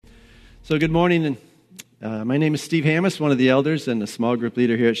So good morning. My name is Steve Hammis, one of the elders and a small group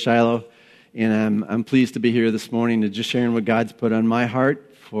leader here at Shiloh. And I'm pleased to be here this morning to just sharing what God's put on my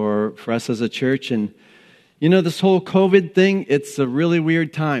heart for us as a church. And you know, this whole COVID thing, it's a really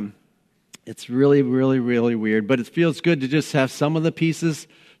weird time. It's really, really, really weird. But it feels good to just have some of the pieces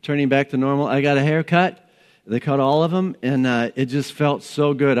turning back to normal. I got a haircut. They cut all of them, and it just felt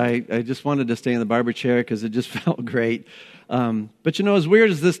so good. I just wanted to stay in the barber chair because it just felt great. But you know, as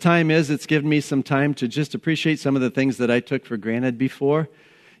weird as this time is, it's given me some time to just appreciate some of the things that I took for granted before.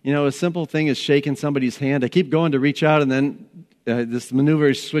 You know, a simple thing is shaking somebody's hand. I keep going to reach out, and then this maneuver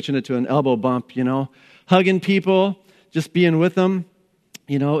is switching it to an elbow bump, you know. Hugging people, just being with them.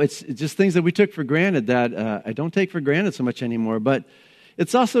 You know, it's just things that we took for granted that I don't take for granted so much anymore. But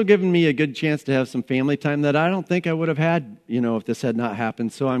it's also given me a good chance to have some family time that I don't think I would have had, you know, if this had not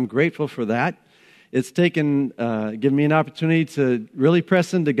happened. So I'm grateful for that. It's given me an opportunity to really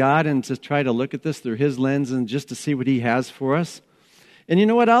press into God and to try to look at this through His lens and just to see what He has for us. And you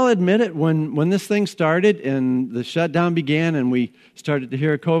know what? I'll admit it. When this thing started and the shutdown began and we started to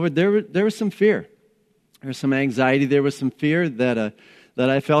hear COVID, there was some fear. There was some anxiety. There was some fear that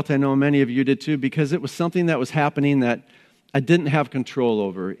I felt. I know many of you did too, because it was something that was happening that I didn't have control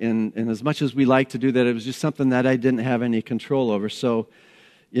over. And as much as we like to do that, it was just something that I didn't have any control over. So,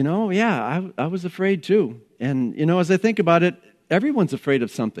 you know, yeah, I was afraid too. And, you know, as I think about it, everyone's afraid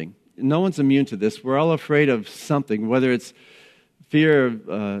of something. No one's immune to this. We're all afraid of something, whether it's fear of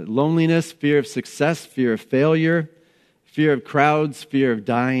loneliness, fear of success, fear of failure, fear of crowds, fear of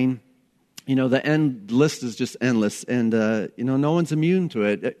dying. You know, the end list is just endless. And, you know, no one's immune to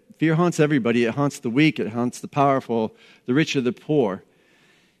it. Fear haunts everybody. It haunts the weak. It haunts the powerful, the rich or the poor.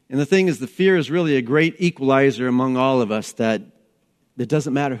 And the thing is, the fear is really a great equalizer among all of us that it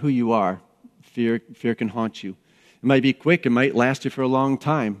doesn't matter who you are. Fear can haunt you. It might be quick. It might last you for a long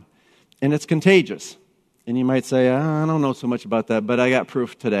time. And it's contagious. And you might say, I don't know so much about that, but I got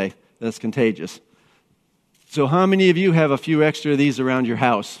proof today that it's contagious. So how many of you have a few extra of these around your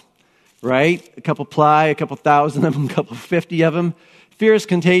house? Right? A couple ply, a couple thousand of them, a couple 50 of them. Fear is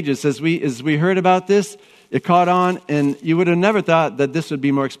contagious. As we heard about this, it caught on, and you would have never thought that this would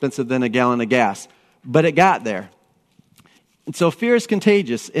be more expensive than a gallon of gas. But it got there. And so fear is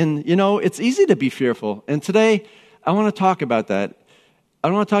contagious. And, you know, it's easy to be fearful. And today, I want to talk about that. I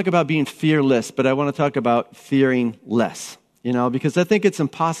don't want to talk about being fearless, but I want to talk about fearing less. You know, because I think it's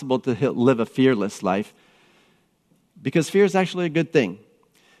impossible to live a fearless life. Because fear is actually a good thing.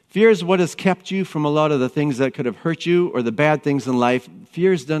 Fear is what has kept you from a lot of the things that could have hurt you or the bad things in life.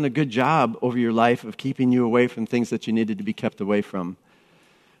 Fear has done a good job over your life of keeping you away from things that you needed to be kept away from.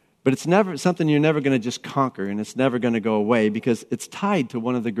 But it's never something you're never going to just conquer, and it's never going to go away because it's tied to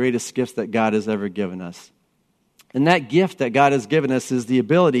one of the greatest gifts that God has ever given us. And that gift that God has given us is the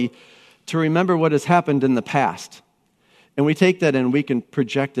ability to remember what has happened in the past. And we take that and we can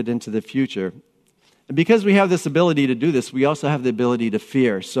project it into the future. And because we have this ability to do this, we also have the ability to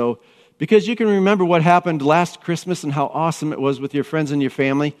fear. So because you can remember what happened last Christmas and how awesome it was with your friends and your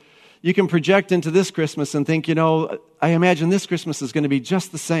family, you can project into this Christmas and think, you know, I imagine this Christmas is going to be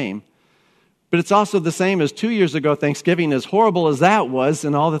just the same. But it's also the same as 2 years ago Thanksgiving, as horrible as that was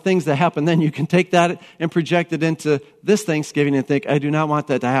and all the things that happened then. You can take that and project it into this Thanksgiving and think, I do not want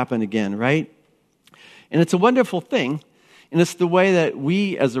that to happen again, right? And it's a wonderful thing. And it's the way that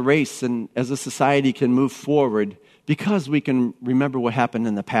we as a race and as a society can move forward because we can remember what happened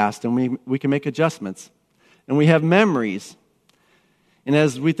in the past and we can make adjustments. And we have memories. And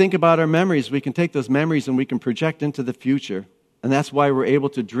as we think about our memories, we can take those memories and we can project into the future. And that's why we're able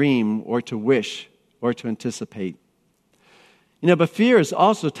to dream or to wish or to anticipate. You know, but fear is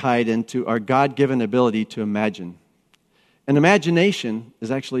also tied into our God-given ability to imagine. And imagination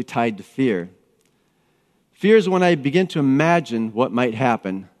is actually tied to fear. Fear is when I begin to imagine what might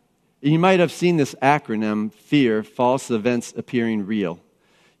happen. You might have seen this acronym, FEAR, false events appearing real.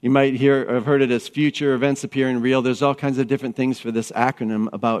 You might have heard it as future events appearing real. There's all kinds of different things for this acronym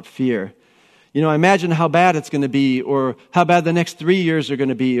about fear. You know, I imagine how bad it's going to be, or how bad the next 3 years are going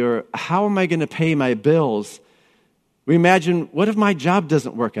to be, or how am I going to pay my bills? We imagine, what if my job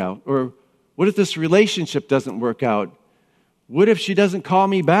doesn't work out? Or what if this relationship doesn't work out? What if she doesn't call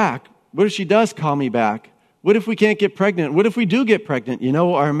me back? What if she does call me back? What if we can't get pregnant? What if we do get pregnant? You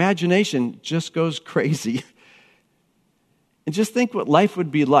know, our imagination just goes crazy. And just think what life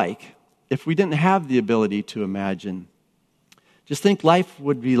would be like if we didn't have the ability to imagine. Just think life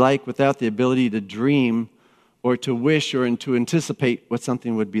would be like without the ability to dream or to wish or to anticipate what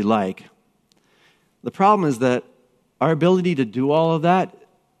something would be like. The problem is that our ability to do all of that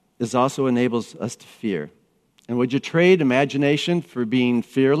also enables us to fear. And would you trade imagination for being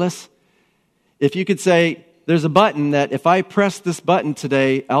fearless? if you could say, there's a button that if I press this button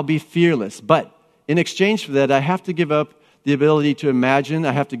today, I'll be fearless. But in exchange for that, I have to give up the ability to imagine.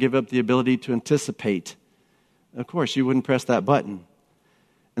 I have to give up the ability to anticipate. Of course, you wouldn't press that button.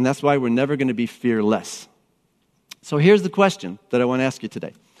 And that's why we're never going to be fearless. So here's the question that I want to ask you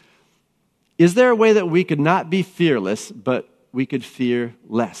today. Is there a way that we could not be fearless, but we could fear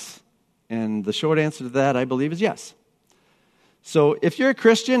less? And the short answer to that, I believe, is yes. So if you're a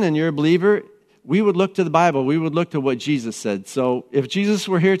Christian and you're a believer, we would look to the Bible. We would look to what Jesus said. So if Jesus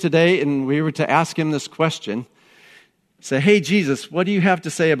were here today and we were to ask him this question, say, hey, Jesus, what do you have to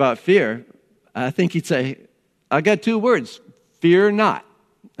say about fear? I think he'd say, I got 2 words, fear not.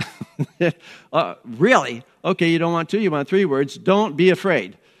 Really? Okay, you don't want 2, you want 3 words. Don't be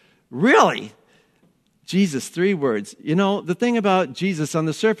afraid. Really? Jesus, 3 words. You know, the thing about Jesus, on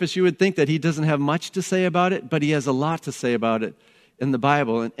the surface, you would think that he doesn't have much to say about it, but he has a lot to say about it in the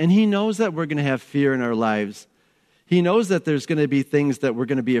Bible. And he knows that we're going to have fear in our lives. He knows that there's going to be things that we're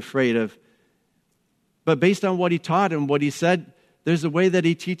going to be afraid of. But based on what he taught and what he said, there's a way that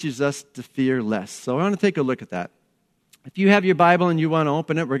he teaches us to fear less. So I want to take a look at that. If you have your Bible and you want to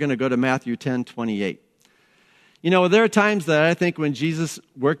open it, we're going to go to Matthew 10:28. You know, there are times that I think when Jesus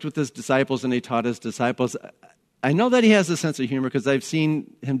worked with his disciples and he taught his disciples, I know that he has a sense of humor because I've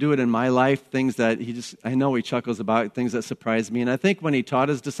seen him do it in my life, things that I know he chuckles about, things that surprise me. And I think when he taught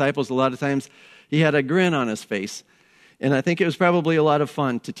his disciples, a lot of times he had a grin on his face. And I think it was probably a lot of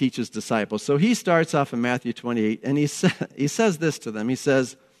fun to teach his disciples. So he starts off in Matthew 28, and he says this to them. He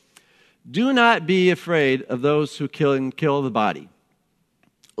says, do not be afraid of those who kill the body.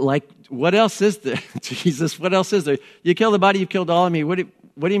 Like, what else is there? Jesus, what else is there? You kill the body, you've killed all of me. What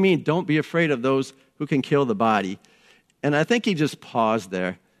do you mean, don't be afraid of those who can kill the body? And I think he just paused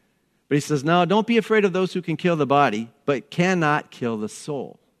there. But he says, no, don't be afraid of those who can kill the body, but cannot kill the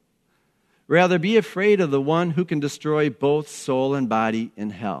soul. Rather, be afraid of the one who can destroy both soul and body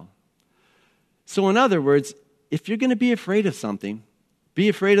in hell. So in other words, if you're going to be afraid of something, be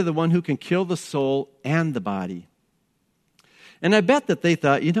afraid of the one who can kill the soul and the body. And I bet that they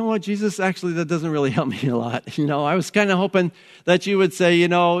thought, you know what, Jesus, actually, that doesn't really help me a lot. You know, I was kind of hoping that you would say, you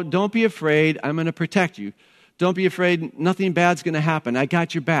know, don't be afraid. I'm going to protect you. Don't be afraid. Nothing bad's going to happen. I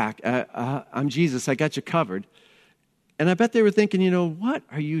got your back. I'm Jesus. I got you covered. And I bet they were thinking, you know, what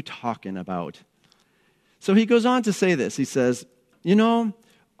are you talking about? So he goes on to say this. He says, you know,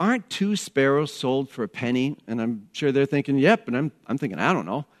 aren't 2 sparrows sold for a penny? And I'm sure they're thinking, yep. And I'm thinking, I don't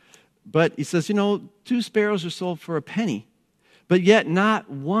know. But he says, you know, 2 sparrows are sold for a penny. But yet not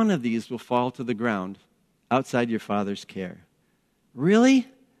one of these will fall to the ground outside your Father's care. Really?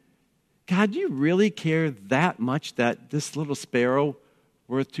 God, do you really care that much that this little sparrow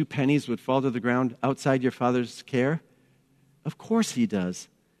worth 2 pennies would fall to the ground outside your Father's care? Of course he does.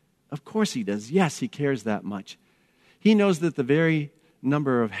 Of course he does. Yes, he cares that much. He knows that the very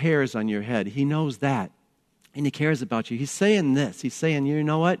number of hairs on your head, he knows that. And he cares about you. He's saying this. He's saying, you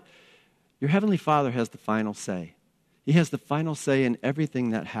know what? Your Heavenly Father has the final say. He has the final say in everything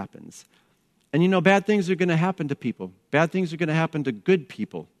that happens. And you know, bad things are going to happen to people. Bad things are going to happen to good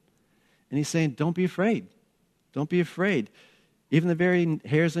people. And he's saying, don't be afraid. Don't be afraid. Even the very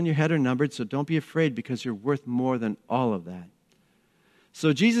hairs on your head are numbered, so don't be afraid because you're worth more than all of that.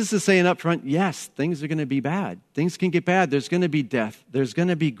 So Jesus is saying up front, yes, things are going to be bad. Things can get bad. There's going to be death. There's going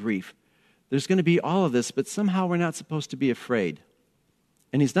to be grief. There's going to be all of this, but somehow we're not supposed to be afraid.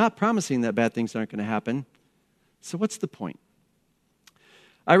 And he's not promising that bad things aren't going to happen. So what's the point?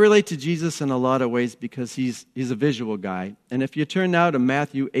 I relate to Jesus in a lot of ways because he's a visual guy. And if you turn now to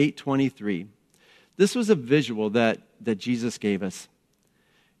Matthew 8:23, this was a visual that Jesus gave us.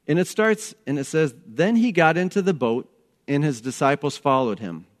 And it starts, and it says, then he got into the boat, and his disciples followed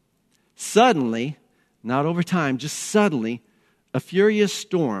him. Suddenly, not over time, just suddenly, a furious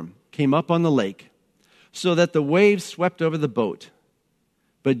storm came up on the lake, so that the waves swept over the boat.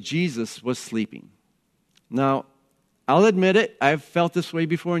 But Jesus was sleeping. Now, I'll admit it, I've felt this way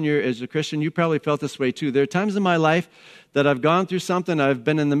before, and as a Christian, you probably felt this way too. There are times in my life that I've gone through something, I've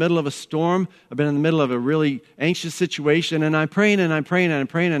been in the middle of a storm, I've been in the middle of a really anxious situation, and I'm praying, and I'm praying, and I'm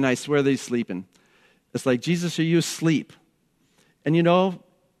praying, and I swear that he's sleeping. It's like, Jesus, are you asleep? And you know,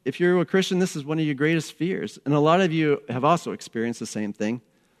 if you're a Christian, this is one of your greatest fears. And a lot of you have also experienced the same thing.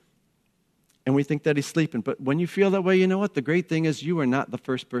 And we think that he's sleeping. But when you feel that way, you know what? The great thing is you are not the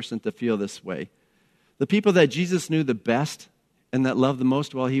first person to feel this way. The people that Jesus knew the best and that loved the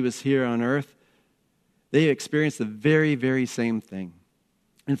most while he was here on earth, they experienced the very, very same thing.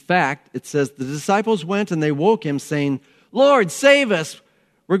 In fact, it says, the disciples went and they woke him saying, Lord, save us.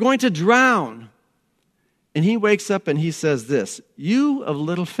 We're going to drown. And he wakes up and he says this, "You of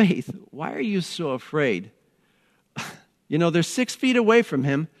little faith, why are you so afraid?" They're 6 feet away from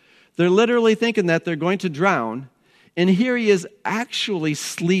him. They're literally thinking that they're going to drown. And here he is actually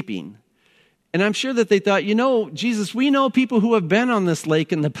sleeping. And I'm sure that they thought, Jesus, we know people who have been on this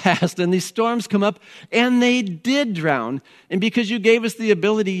lake in the past, and these storms come up, and they did drown. And because you gave us the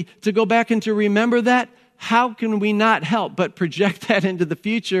ability to go back and to remember that, how can we not help but project that into the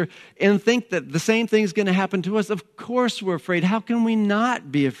future and think that the same thing's going to happen to us? Of course we're afraid. How can we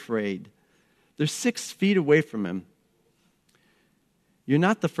not be afraid? They're 6 feet away from him. You're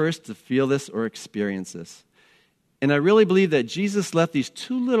not the first to feel this or experience this. And I really believe that Jesus left these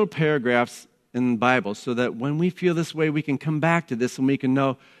 2 little paragraphs in the Bible so that when we feel this way, we can come back to this and we can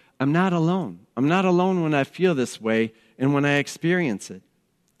know, I'm not alone. I'm not alone when I feel this way and when I experience it.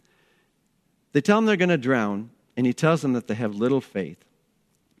 They tell him they're going to drown, and he tells them that they have little faith.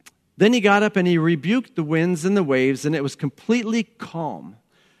 Then he got up and he rebuked the winds and the waves, and it was completely calm.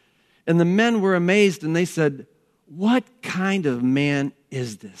 And the men were amazed, and they said, "What kind of man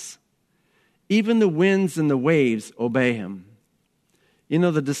is this? Even the winds and the waves obey him."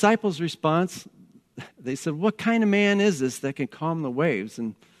 The disciples' response, they said, "What kind of man is this that can calm the waves?"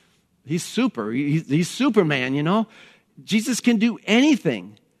 And he's he's Superman, Jesus can do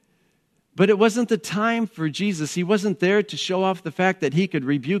anything. But it wasn't the time for Jesus. He wasn't there to show off the fact that he could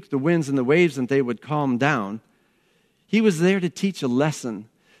rebuke the winds and the waves and they would calm down. He was there to teach a lesson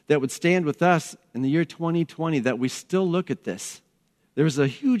that would stand with us in the year 2020, that we still look at this. There was a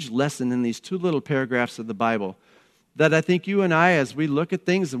huge lesson in these 2 little paragraphs of the Bible that I think you and I, as we look at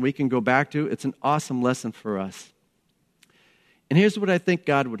things and we can go back to, it's an awesome lesson for us. And here's what I think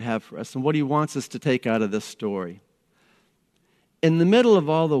God would have for us and what he wants us to take out of this story. In the middle of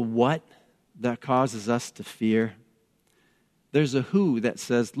all the what that causes us to fear, there's a who that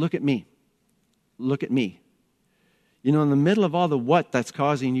says, "Look at me. Look at me." In the middle of all the what that's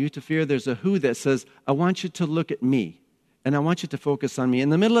causing you to fear, there's a who that says, "I want you to look at me, and I want you to focus on me." In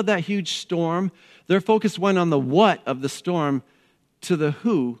the middle of that huge storm, their focus went on the what of the storm to the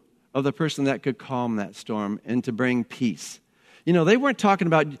who of the person that could calm that storm and to bring peace. They weren't talking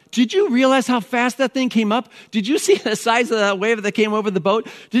about, did you realize how fast that thing came up? Did you see the size of that wave that came over the boat?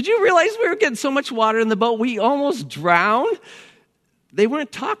 Did you realize we were getting so much water in the boat we almost drowned? They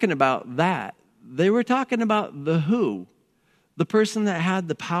weren't talking about that. They were talking about the who, the person that had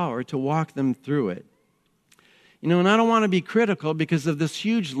the power to walk them through it. And I don't want to be critical because of this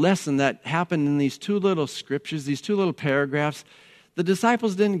huge lesson that happened in these 2 little scriptures, these 2 little paragraphs. The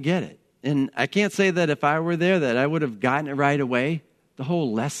disciples didn't get it. And I can't say that if I were there that I would have gotten it right away, the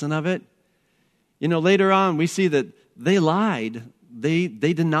whole lesson of it. Later on we see that they lied. They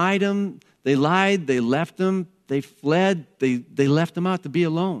denied him. They lied. They left him. They fled. They left him out to be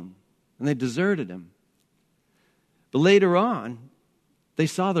alone. And they deserted him. But later on, they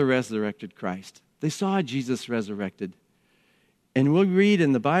saw the resurrected Christ. They saw Jesus resurrected. And we'll read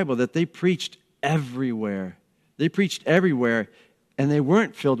in the Bible that they preached everywhere. They preached everywhere. And they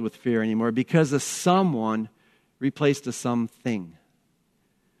weren't filled with fear anymore because a someone replaced a something.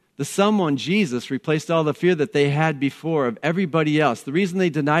 The someone, Jesus, replaced all the fear that they had before of everybody else. The reason they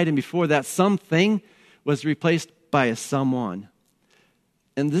denied him before, that something was replaced by a someone.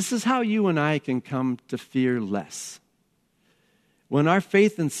 And this is how you and I can come to fear less. When our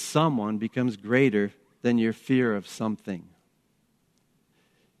faith in someone becomes greater than your fear of something,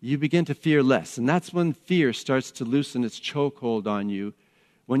 you begin to fear less. And that's when fear starts to loosen its chokehold on you,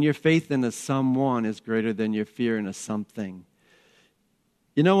 when your faith in a someone is greater than your fear in a something.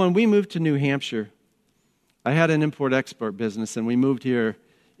 When we moved to New Hampshire, I had an import-export business, and we moved here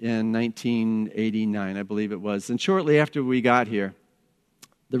in 1989, I believe it was. And shortly after we got here,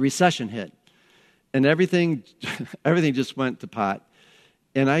 the recession hit, and everything just went to pot.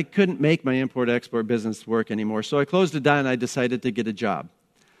 And I couldn't make my import-export business work anymore, so I closed it down and I decided to get a job.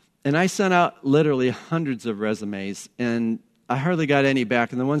 And I sent out literally hundreds of resumes, and I hardly got any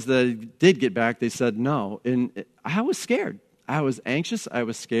back. And the ones that I did get back, they said no. And I was scared. I was anxious. I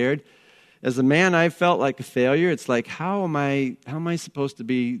was scared. As a man, I felt like a failure. It's like, how am I supposed to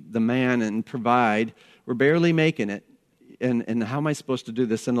be the man and provide? We're barely making it. And how am I supposed to do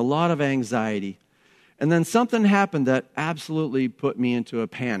this? And a lot of anxiety. And then something happened that absolutely put me into a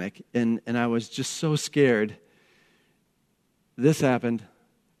panic. And I was just so scared. This happened.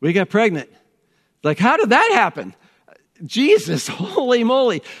 We got pregnant. Like, how did that happen? Jesus, holy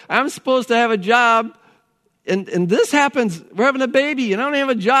moly. I'm supposed to have a job, and this happens. We're having a baby, and I don't have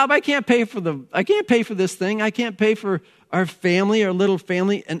a job. I can't pay for this thing. I can't pay for our family, our little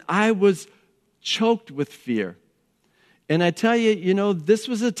family. And I was choked with fear. And I tell you, this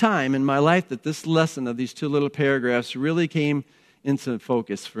was a time in my life that this lesson of these two little paragraphs really came into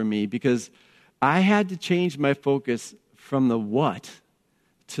focus for me, because I had to change my focus from the what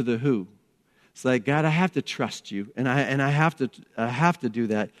to the who. It's like, God, I have to trust you, and I have to do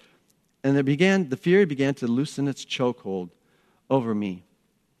that. And the fear began to loosen its chokehold over me.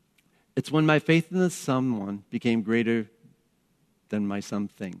 It's when my faith in the someone became greater than my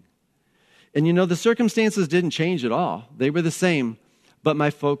something. And the circumstances didn't change at all. They were the same, but my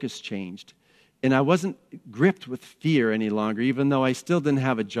focus changed. And I wasn't gripped with fear any longer, even though I still didn't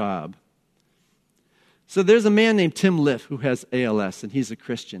have a job. So there's a man named Tim Liff who has ALS, and he's a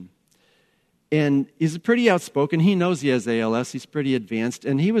Christian. And he's pretty outspoken. He knows he has ALS. He's pretty advanced.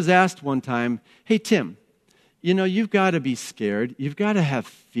 And he was asked one time, hey, Tim, you've got to be scared. You've got to have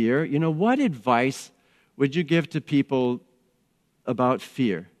fear. What advice would you give to people about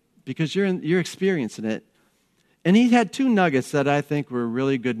fear? Because you're experiencing it. And he had two nuggets that I think were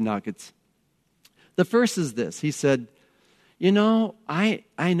really good nuggets. The first is this. He said, I know I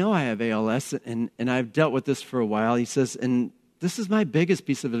have ALS, and I've dealt with this for a while. He says, and this is my biggest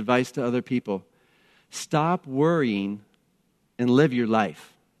piece of advice to other people. Stop worrying and live your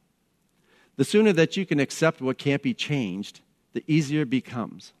life. The sooner that you can accept what can't be changed, the easier it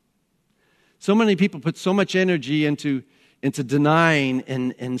becomes. So many people put so much energy into denying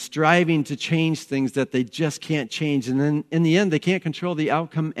and striving to change things that they just can't change. And then in the end, they can't control the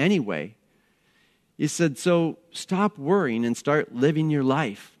outcome anyway. He said, so stop worrying and start living your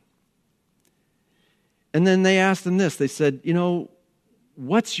life. And then they asked him this. They said,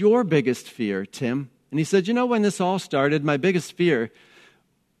 what's your biggest fear, Tim? And he said, when this all started, my biggest fear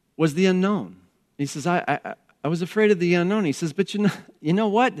was the unknown. He says, I was afraid of the unknown. He says, but you know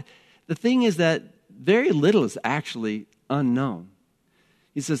what? The thing is that very little is actually unknown.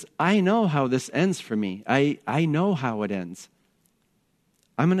 He says, I know how this ends for me. I know how it ends.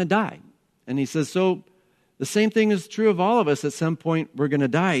 I'm going to die. And he says, so the same thing is true of all of us. At some point, we're going to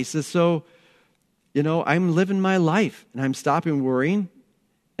die. He says, so, I'm living my life, and I'm stopping worrying,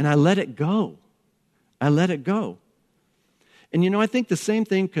 and I let it go. I let it go. And, I think the same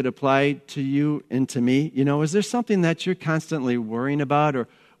thing could apply to you and to me. Is there something that you're constantly worrying about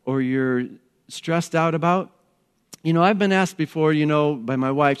or you're stressed out about? I've been asked before, by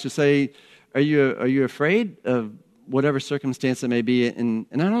my wife to say, are you afraid of whatever circumstance it may be? And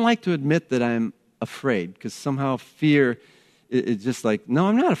I don't like to admit that I'm afraid, because somehow fear is just like, no,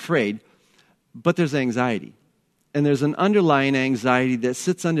 I'm not afraid. But there's anxiety. And there's an underlying anxiety that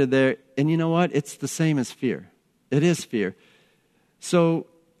sits under there. And you know what? It's the same as fear. It is fear. So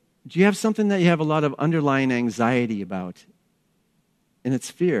do you have something that you have a lot of underlying anxiety about? And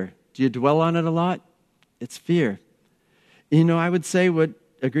it's fear. Do you dwell on it a lot? It's fear. I would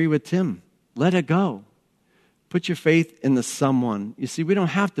agree with Tim. Let it go. Put your faith in the someone. You see, we don't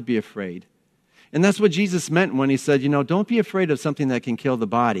have to be afraid. And that's what Jesus meant when he said, don't be afraid of something that can kill the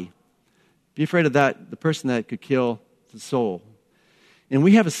body. Be afraid of the person that could kill the soul. And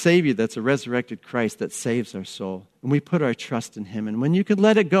we have a Savior that's a resurrected Christ that saves our soul. And we put our trust in Him. And when you can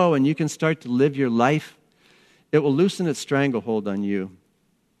let it go and you can start to live your life, it will loosen its stranglehold on you.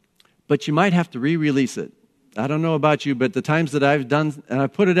 But you might have to re-release it. I don't know about you, but the times that I've done, and I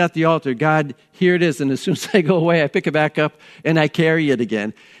put it at the altar, God, here it is. And as soon as I go away, I pick it back up and I carry it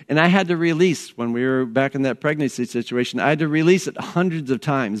again. And I had to release, when we were back in that pregnancy situation, I had to release it hundreds of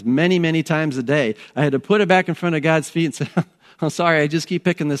times, many, many times a day. I had to put it back in front of God's feet and say, I'm sorry, I just keep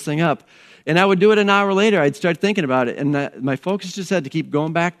picking this thing up. And I would do it an hour later. I'd start thinking about it. And my focus just had to keep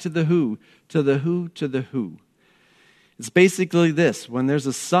going back to the who, to the who, to the who. It's basically this: when there's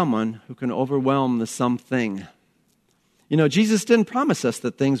a someone who can overwhelm the something. Jesus didn't promise us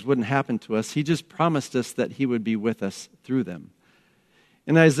that things wouldn't happen to us. He just promised us that He would be with us through them.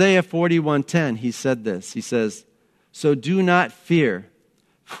 In Isaiah 41:10, He said this. He says, so do not fear,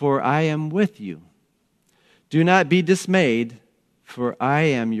 for I am with you. Do not be dismayed, for I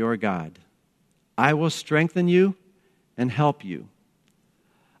am your God. I will strengthen you and help you.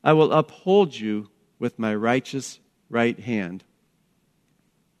 I will uphold you with my righteous right hand.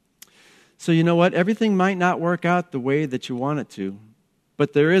 So you know what? Everything might not work out the way that you want it to,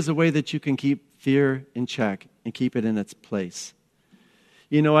 but there is a way that you can keep fear in check and keep it in its place.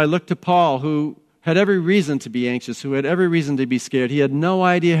 I look to Paul, who had every reason to be anxious, who had every reason to be scared. He had no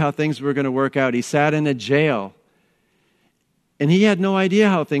idea how things were going to work out. He sat in a jail, and he had no idea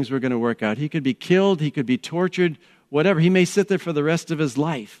how things were going to work out. He could be killed, he could be tortured, whatever. He may sit there for the rest of his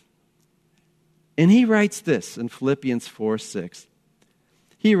life. And he writes this in Philippians 4:6.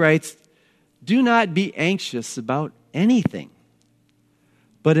 He writes, do not be anxious about anything,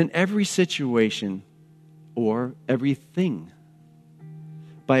 but in every situation, or everything.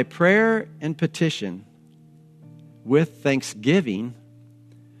 By prayer and petition, with thanksgiving,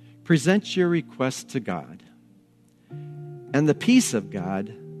 present your request to God. And the peace of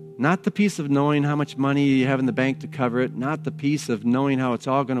God, not the peace of knowing how much money you have in the bank to cover it, not the peace of knowing how it's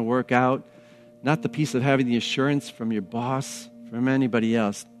all going to work out, not the peace of having the assurance from your boss, from anybody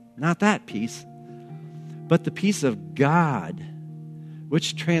else, not that peace, but the peace of God,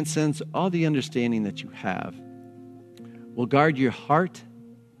 which transcends all the understanding that you have, will guard your heart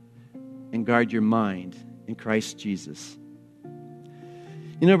and guard your mind in Christ Jesus.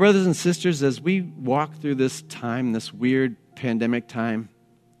 You know, brothers and sisters, as we walk through this time, this weird pandemic time,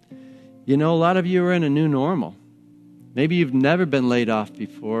 you know, a lot of you are in a new normal. Maybe you've never been laid off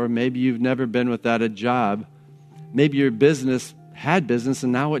before. Maybe you've never been without a job. Maybe your business had business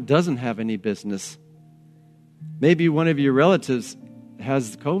and now it doesn't have any business. Maybe one of your relatives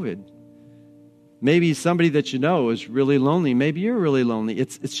has COVID. Maybe somebody that you know is really lonely. Maybe you're really lonely.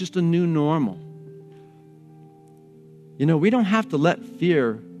 It's just a new normal. You know, we don't have to let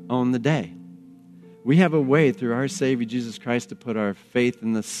fear own the day. We have a way through our Savior Jesus Christ to put our faith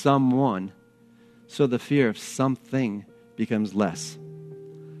in the someone, so the fear of something becomes less.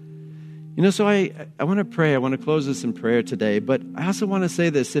 You know, so I want to pray. I want to close this in prayer today, but I also want to say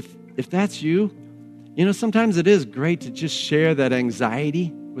this. If that's you, you know, sometimes it is great to just share that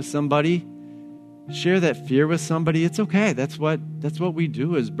anxiety with somebody, share that fear with somebody. It's okay. That's what we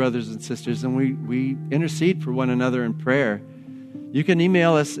do as brothers and sisters, and we intercede for one another in prayer. You can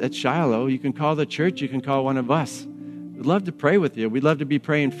email us at Shiloh. You can call the church. You can call one of us. We'd love to pray with you. We'd love to be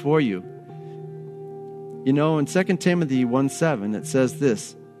praying for you. You know, in 2 Timothy 1:7, it says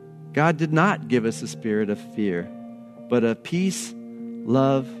this: God did not give us a spirit of fear, but of peace,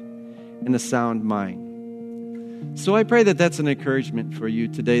 love, and a sound mind. So I pray that that's an encouragement for you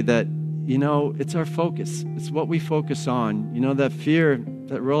today, that, you know, it's our focus. It's what we focus on. You know, that fear,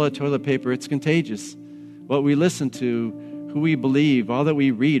 that roll of toilet paper, it's contagious. What we listen to, who we believe, all that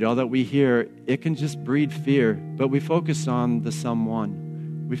we read, all that we hear, it can just breed fear. But we focus on the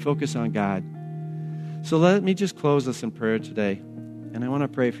someone. We focus on God. So let me just close this in prayer today. And I want to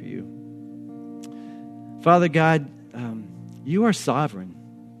pray for you. Father God, you are sovereign.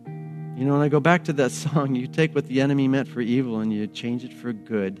 You know, when I go back to that song, you take what the enemy meant for evil and you change it for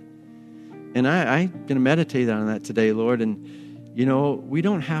good. And I'm going to meditate on that today, Lord. And, you know, we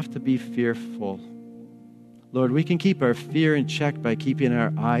don't have to be fearful. Lord, we can keep our fear in check by keeping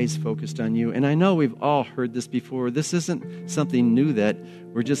our eyes focused on you. And I know we've all heard this before. This isn't something new that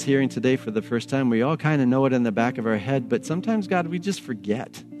we're just hearing today for the first time. We all kind of know it in the back of our head. But sometimes, God, we just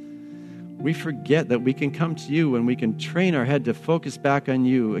forget. We forget that we can come to you and we can train our head to focus back on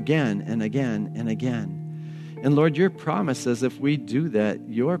you again and again and again. And Lord, your promise is if we do that,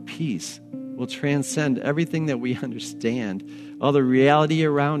 your peace will transcend everything that we understand. All the reality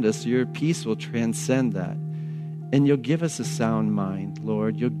around us, your peace will transcend that. And you'll give us a sound mind,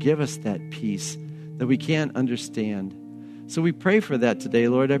 Lord. You'll give us that peace that we can't understand. So we pray for that today,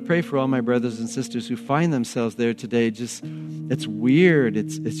 Lord. I pray for all my brothers and sisters who find themselves there today. Just, it's weird.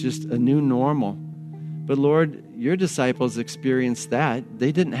 It's just a new normal. But Lord, your disciples experienced that.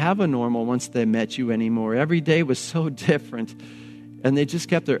 They didn't have a normal once they met you anymore. Every day was so different. And they just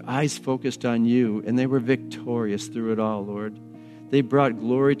kept their eyes focused on you. And they were victorious through it all, Lord. They brought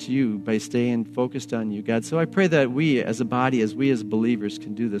glory to you by staying focused on you, God. So I pray that we as a body, as we as believers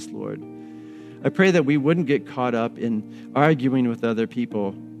can do this, Lord. I pray that we wouldn't get caught up in arguing with other people.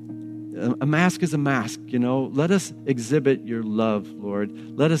 A mask is a mask, you know. Let us exhibit your love,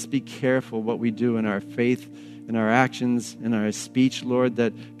 Lord. Let us be careful what we do in our faith, in our actions, in our speech, Lord,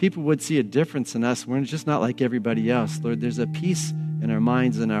 that people would see a difference in us. We're just not like everybody else, Lord. There's a peace in our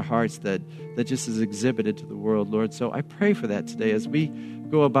minds and our hearts that just is exhibited to the world, Lord. So I pray for that today as we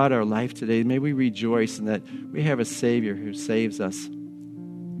go about our life today. May we rejoice in that we have a Savior who saves us.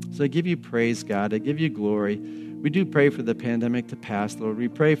 So I give you praise, God. I give you glory. We do pray for the pandemic to pass, Lord. We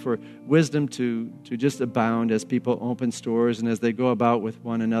pray for wisdom to just abound as people open stores and as they go about with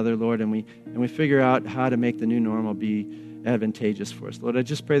one another, Lord, and we figure out how to make the new normal be advantageous for us. Lord, I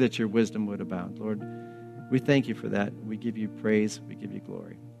just pray that your wisdom would abound, Lord. We thank you for that. We give you praise. We give you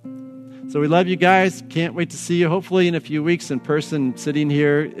glory. So we love you guys. Can't wait to see you, hopefully in a few weeks in person, sitting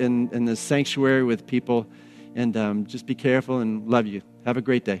here in the sanctuary with people. And just be careful and love you. Have a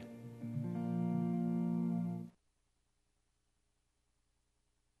great day.